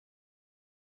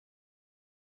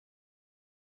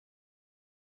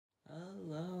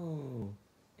Hello,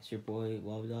 it's your boy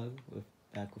Wobdog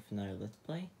back with another Let's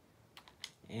Play,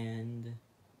 and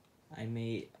I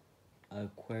made an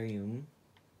aquarium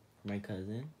for my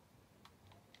cousin,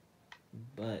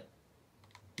 but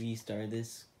we started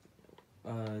this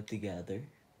together,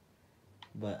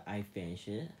 but I finished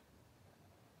it,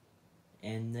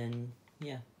 and then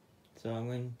yeah, so I'm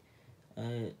going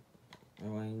to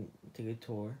take a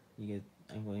tour.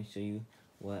 I'm going to show you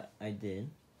what I did.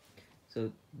 So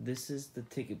this is the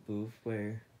ticket booth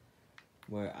where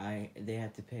they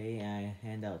have to pay and I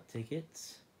hand out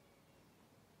tickets.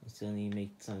 I still need to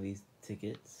make some of these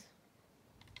tickets.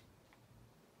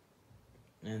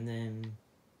 And then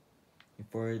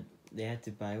before they have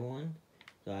to buy one,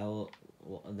 so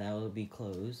that will be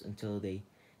closed until they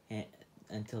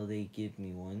give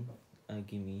me one.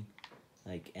 Give me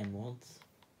like emeralds,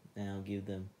 and I'll give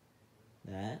them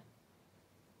that.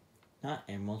 Not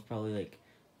emeralds, probably like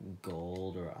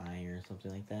gold or iron or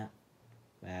something like that.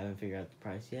 But I haven't figured out the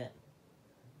price yet.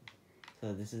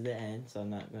 So this is the end, so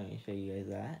I'm not going to show you guys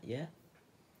that yet.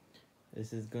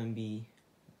 This is going to be,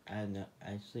 I have no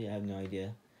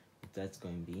idea what that's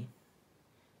going to be.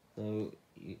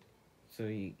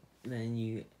 Then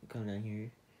you come down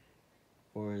here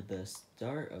for the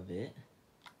start of it.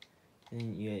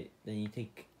 Then you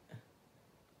take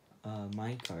a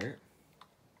minecart.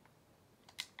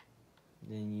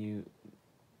 Then you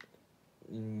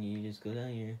just go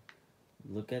down here,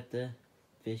 look at the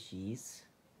fishies,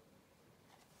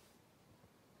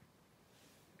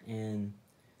 and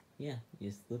yeah,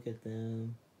 just look at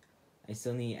them. I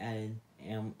still need to add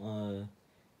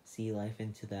sea life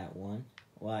into that one.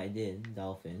 Well, I did,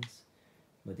 dolphins,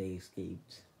 but they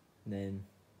escaped. Then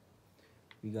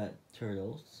we got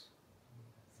turtles,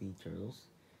 sea turtles,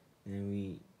 and then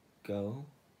we go.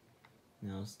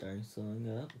 Now starting slowing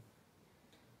up.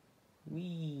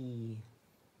 Whee!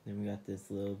 Then we got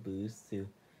this little boost to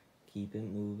keep it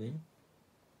moving.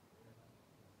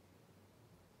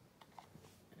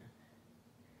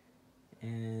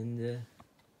 And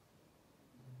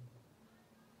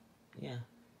yeah.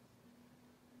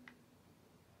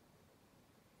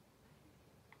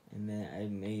 And then I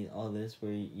made all this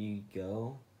where you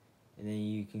go, and then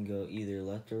you can go either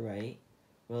left or right.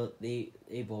 Well, they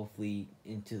both lead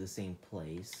into the same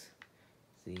place.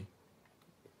 See?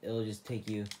 It'll just take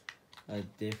you a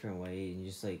different way and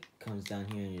just like comes down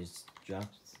here and just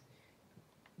drops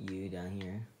you down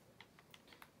here.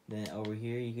 Then over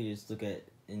here you could just look at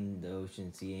in the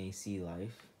ocean, see any sea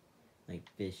life like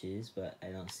fishes, but I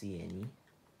don't see any.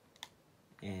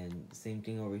 And same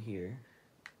thing over here.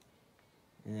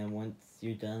 And then once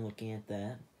you're done looking at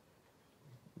that,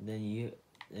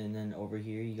 then over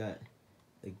here you got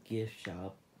the gift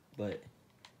shop, but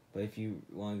if you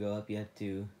want to go up, you have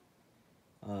to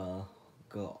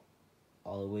go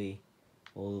all the way,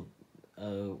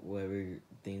 whatever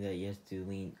thing that you have to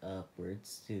lean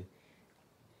upwards to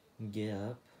get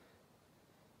up.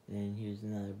 And then here's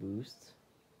another boost.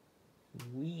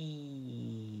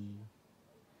 Whee!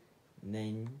 And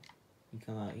then you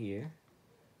come out here,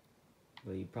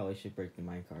 but you probably should break the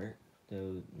minecart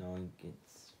so no one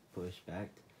gets pushed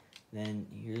back. Then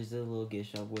here's a little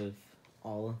gift shop with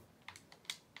all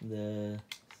the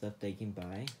stuff they can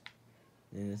buy.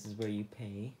 Then this is where you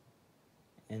pay.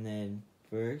 And then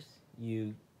once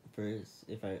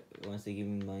they give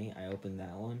me money, I open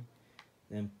that one.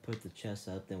 Then put the chest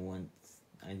up. Then once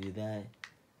I do that,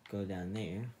 go down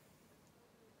there.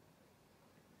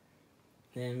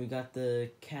 Then we got the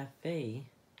cafe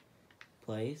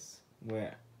place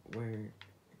where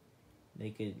they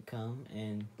could come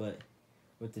but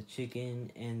with the chicken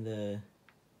and the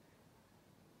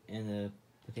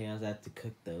potatoes, I have to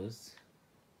cook those.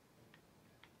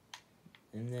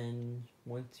 And then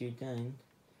once you're done,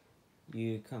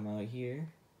 you come out here,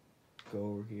 go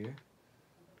over here.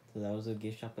 So that was a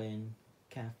gift shop and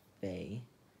cafe.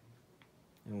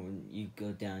 And when you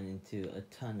go down into a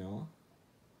tunnel,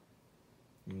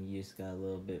 and you just got a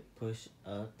little bit push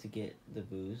up to get the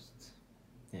boost.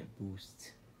 That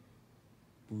boost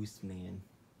man.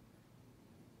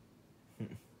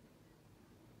 And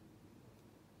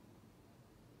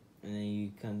then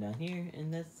you come down here,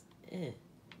 and that's it.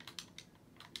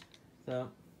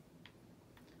 So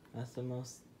that's the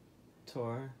most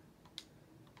tour.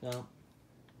 So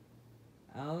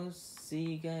I'll see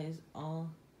you guys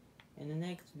all in the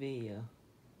next video.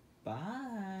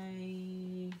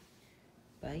 Bye.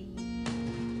 Bye.